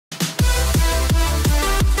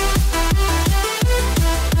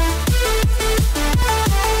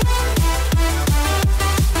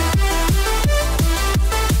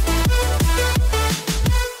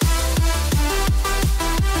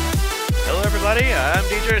everybody, I'm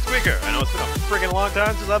DJ Squeaker. I know it's been a freaking long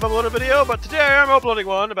time since I've uploaded a video, but today I'm uploading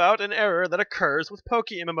one about an error that occurs with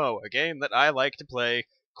PokeMMO, a game that I like to play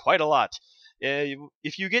quite a lot.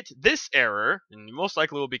 If you get this error, and most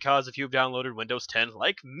likely will be because if you've downloaded Windows 10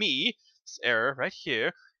 like me, this error right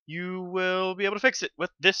here, you will be able to fix it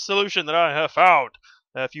with this solution that I have found.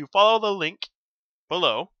 If you follow the link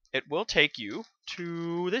below, it will take you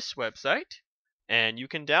to this website, and you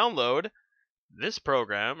can download this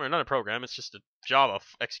program, or not a program, it's just a Java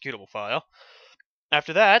executable file.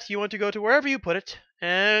 After that, you want to go to wherever you put it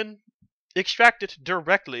and extract it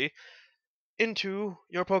directly into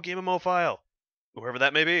your PokeMMO file, wherever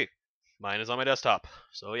that may be. Mine is on my desktop,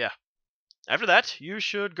 so yeah. After that, you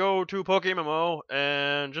should go to PokeMMO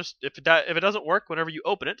and just, if it doesn't work whenever you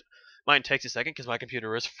open it, mine takes a second because my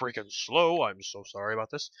computer is freaking slow. I'm so sorry about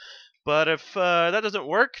this. But if that doesn't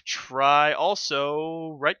work, try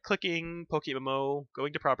also right-clicking PokeMMO,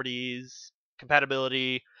 going to Properties,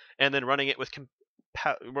 Compatibility, and then running it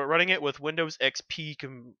with Windows XP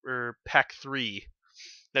or Pack 3.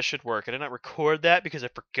 That should work. I did not record that because I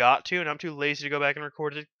forgot to, and I'm too lazy to go back and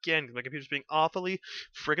record it again because my computer's being awfully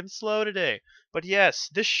freaking slow today. But yes,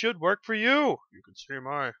 this should work for you. You can see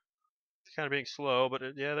mine. It's kind of being slow, but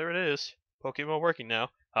yeah, there it is. PokeMMO working now.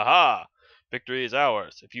 Haha! Victory is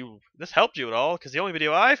ours. If this helped you at all, because the only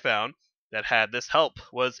video I found that had this help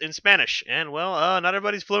was in Spanish, and well, not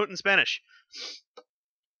everybody's fluent in Spanish.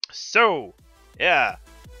 So, yeah.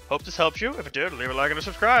 Hope this helps you. If it did, leave a like and a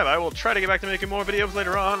subscribe. I will try to get back to making more videos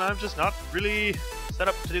later on. I'm just not really set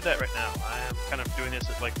up to do that right now. I am kind of doing this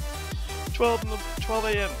at like 12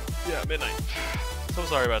 a.m. Yeah, midnight. So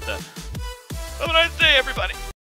sorry about that. Have a nice day, everybody.